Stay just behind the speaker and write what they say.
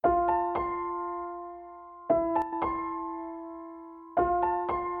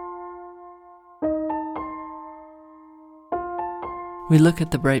We look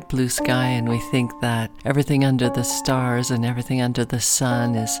at the bright blue sky and we think that everything under the stars and everything under the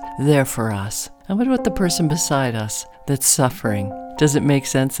sun is there for us. And what about the person beside us that's suffering? Does it make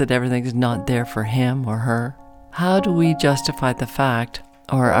sense that everything's not there for him or her? How do we justify the fact,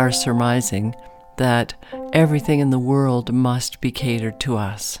 or our surmising, that everything in the world must be catered to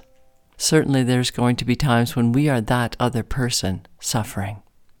us? Certainly there's going to be times when we are that other person suffering.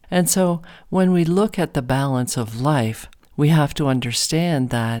 And so when we look at the balance of life, we have to understand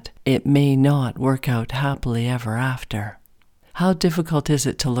that it may not work out happily ever after. How difficult is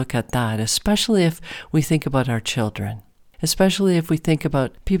it to look at that, especially if we think about our children, especially if we think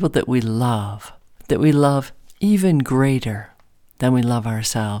about people that we love even greater than we love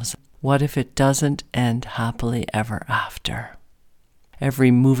ourselves? What if it doesn't end happily ever after?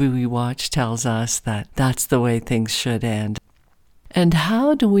 Every movie we watch tells us that that's the way things should end. And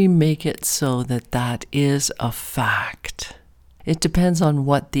how do we make it so that that is a fact? It depends on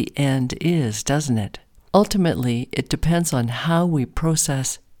what the end is, doesn't it? Ultimately, it depends on how we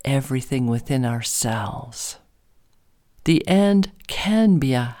process everything within ourselves. The end can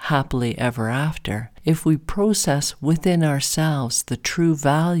be a happily ever after if we process within ourselves the true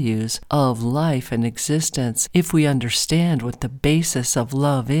values of life and existence. If we understand what the basis of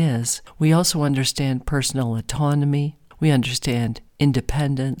love is, we also understand personal autonomy. We understand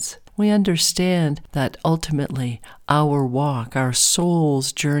independence. We understand that ultimately our walk, our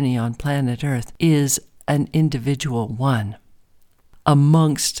soul's journey on planet Earth is an individual one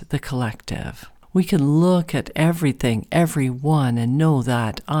amongst the collective. We can look at everything, everyone, and know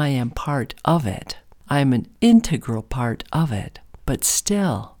that I am part of it. I am an integral part of it. But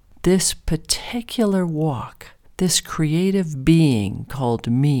still, this particular walk, this creative being called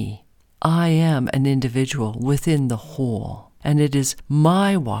me, I am an individual within the whole, and it is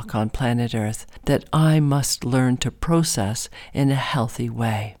my walk on planet Earth that I must learn to process in a healthy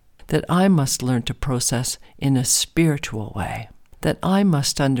way, that I must learn to process in a spiritual way, that I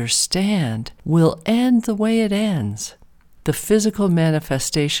must understand will end the way it ends. The physical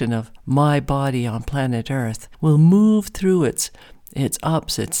manifestation of my body on planet Earth will move through its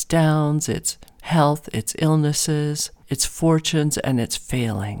ups, its downs, its health, its illnesses, its fortunes, and its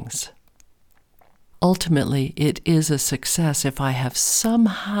failings. Ultimately, it is a success if I have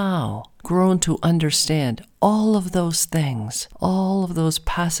somehow grown to understand all of those things, all of those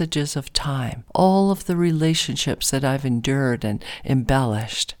passages of time, all of the relationships that I've endured and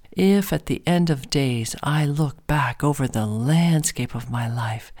embellished. If at the end of days I look back over the landscape of my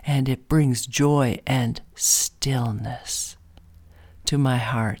life and it brings joy and stillness to my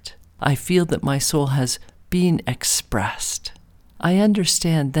heart, I feel that my soul has been expressed. I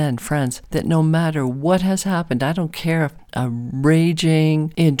understand then, friends, that no matter what has happened, I don't care if a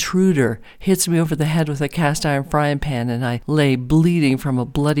raging intruder hits me over the head with a cast iron frying pan and I lay bleeding from a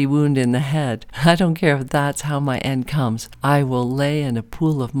bloody wound in the head. I don't care if that's how my end comes. I will lay in a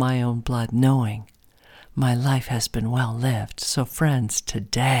pool of my own blood knowing my life has been well lived. So friends,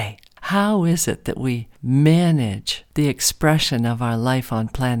 today, how is it that we manage the expression of our life on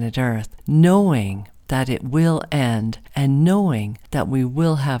planet Earth, knowing that it will end and knowing that we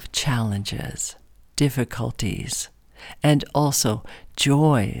will have challenges, difficulties, and also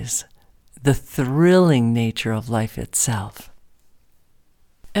joys, the thrilling nature of life itself?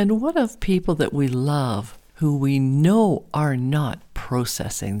 And what of people that we love who we know are not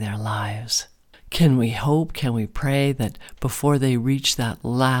processing their lives? Can we hope, can we pray that before they reach that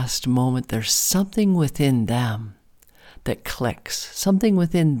last moment, there's something within them that clicks, something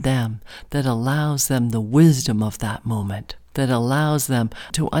within them that allows them the wisdom of that moment, that allows them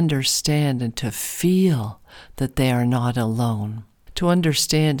to understand and to feel that they are not alone, to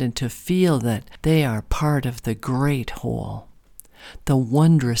understand and to feel that they are part of the great whole, the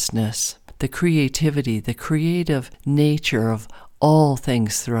wondrousness, the creativity, the creative nature of all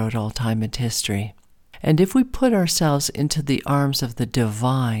things throughout all time and history. And if we put ourselves into the arms of the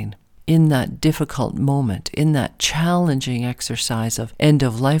divine, in that difficult moment, in that challenging exercise of end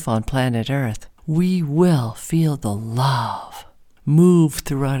of life on planet Earth, we will feel the love move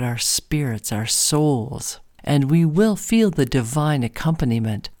throughout our spirits, our souls, and we will feel the divine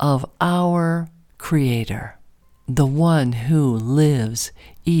accompaniment of our Creator, the one who lives,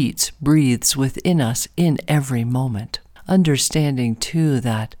 eats, breathes within us in every moment. Understanding too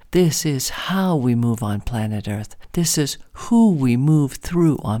that this is how we move on planet Earth. This is who we move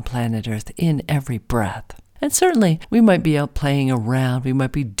through on planet Earth in every breath. And certainly, we might be out playing around, we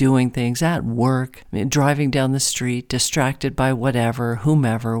might be doing things at work, driving down the street, distracted by whatever,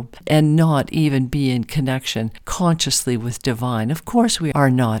 whomever, and not even be in connection consciously with divine. Of course we are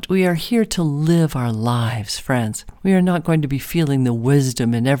not. We are here to live our lives, friends. We are not going to be feeling the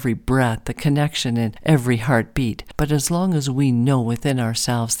wisdom in every breath, the connection in every heartbeat. But as long as we know within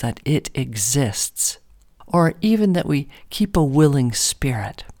ourselves that it exists, or even that we keep a willing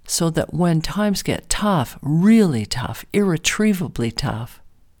spirit, so that when times get tough, really tough, irretrievably tough,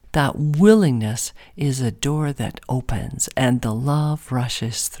 that willingness is a door that opens and the love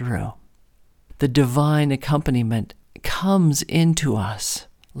rushes through. The divine accompaniment comes into us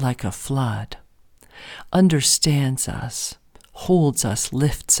like a flood, understands us, holds us,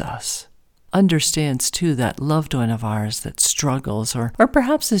 lifts us, understands too that loved one of ours that struggles or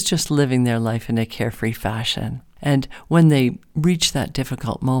perhaps is just living their life in a carefree fashion. And when they reach that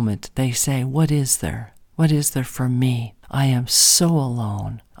difficult moment, they say, what is there? What is there for me? I am so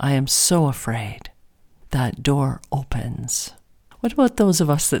alone. I am so afraid. That door opens. What about those of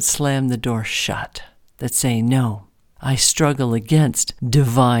us that slam the door shut, that say, no, I struggle against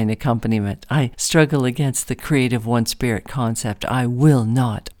divine accompaniment. I struggle against the creative one spirit concept. I will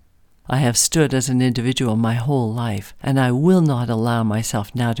not. I have stood as an individual my whole life, and I will not allow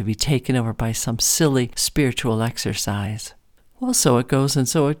myself now to be taken over by some silly spiritual exercise. Well, so it goes and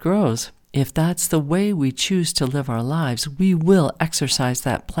so it grows. If that's the way we choose to live our lives, we will exercise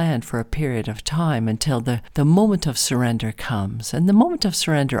that plan for a period of time until the moment of surrender comes. And the moment of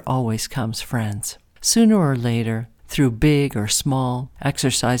surrender always comes, friends. Sooner or later, through big or small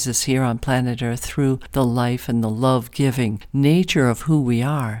exercises here on planet Earth, through the life and the love-giving nature of who we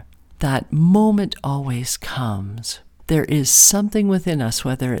are, that moment always comes. There is something within us,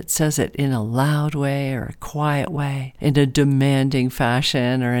 whether it says it in a loud way or a quiet way, in a demanding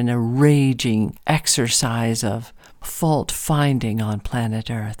fashion or in a raging exercise of fault-finding on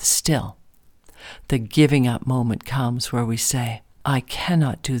planet Earth. Still, the giving up moment comes where we say, I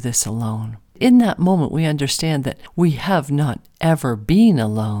cannot do this alone. In that moment, we understand that we have not ever been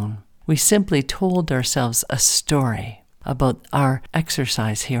alone. We simply told ourselves a story about our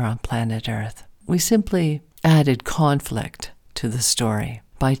exercise here on planet Earth. We simply added conflict to the story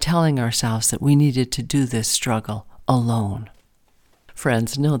by telling ourselves that we needed to do this struggle alone.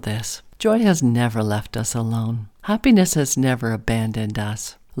 Friends, know this. Joy has never left us alone. Happiness has never abandoned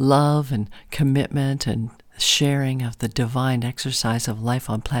us. Love and commitment and sharing of the divine exercise of life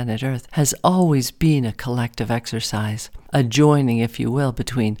on planet Earth has always been a collective exercise, a joining, if you will,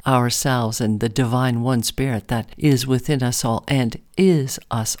 between ourselves and the divine one spirit that is within us all and is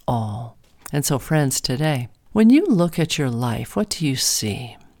us all. And so, friends, today, when you look at your life, what do you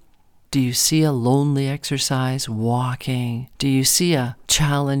see? Do you see a lonely exercise, walking? Do you see a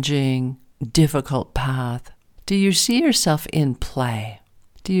challenging, difficult path? Do you see yourself in play?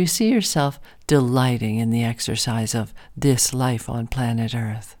 Do you see yourself delighting in the exercise of this life on planet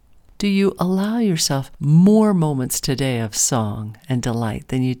Earth? Do you allow yourself more moments today of song and delight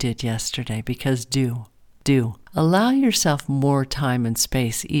than you did yesterday? Because do. Allow yourself more time and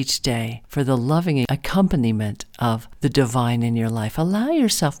space each day for the loving accompaniment of the divine in your life. Allow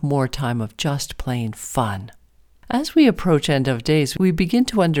yourself more time of just plain fun. As we approach end of days, we begin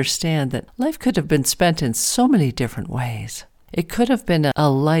to understand that life could have been spent in so many different ways. It could have been a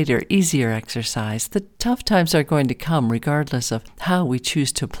lighter, easier exercise. The tough times are going to come regardless of how we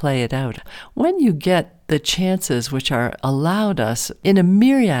choose to play it out. When you get the chances which are allowed us in a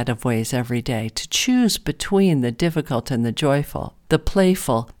myriad of ways every day to choose between the difficult and the joyful, the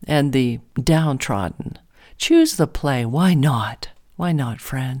playful and the downtrodden, choose the play. Why not? Why not,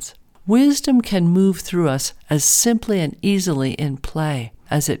 friends? Wisdom can move through us as simply and easily in play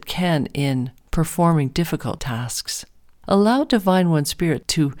as it can in performing difficult tasks. Allow Divine One Spirit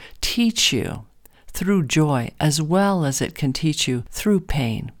to teach you through joy as well as it can teach you through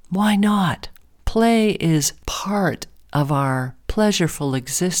pain. Why not? Play is part of our pleasureful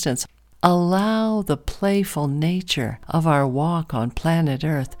existence. Allow the playful nature of our walk on planet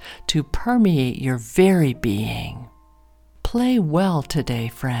Earth to permeate your very being. Play well today,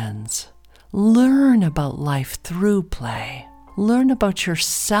 friends. Learn about life through play. Learn about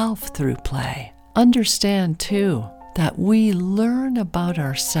yourself through play. Understand, too, that we learn about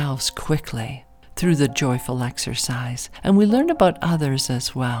ourselves quickly through the joyful exercise, and we learn about others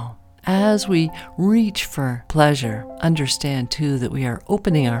as well. As we reach for pleasure, understand too that we are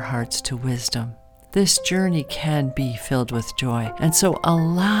opening our hearts to wisdom. This journey can be filled with joy, and so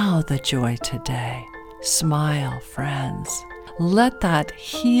allow the joy today. Smile, friends. Let that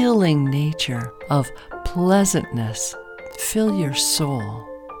healing nature of pleasantness fill your soul.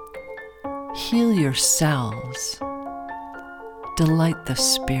 Heal yourselves. Delight the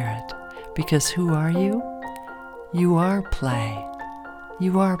spirit, because who are you? You are play.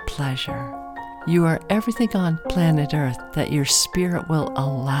 You are pleasure. You are everything on planet Earth that your spirit will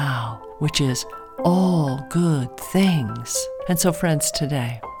allow, which is all good things. And so, friends,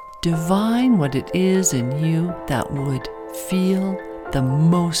 today, divine what it is in you that would feel the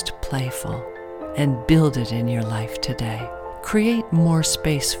most playful and build it in your life today. Create more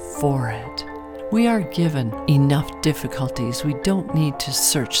space for it. We are given enough difficulties. We don't need to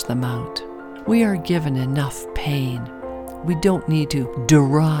search them out. We are given enough pain. We don't need to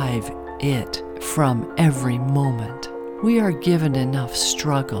derive it from every moment. We are given enough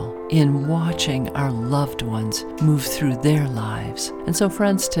struggle in watching our loved ones move through their lives. And so,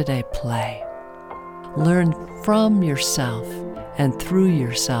 friends, today, play. Learn from yourself and through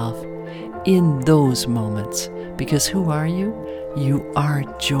yourself in those moments. Because who are you? You are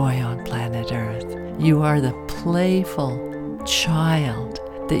joy on planet Earth. You are the playful child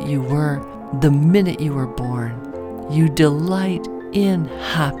that you were the minute you were born. You delight in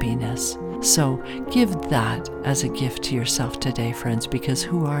happiness. So give that as a gift to yourself today, friends, because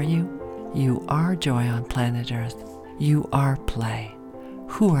who are you? You are joy on planet Earth. You are play.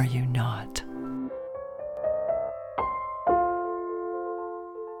 Who are you not?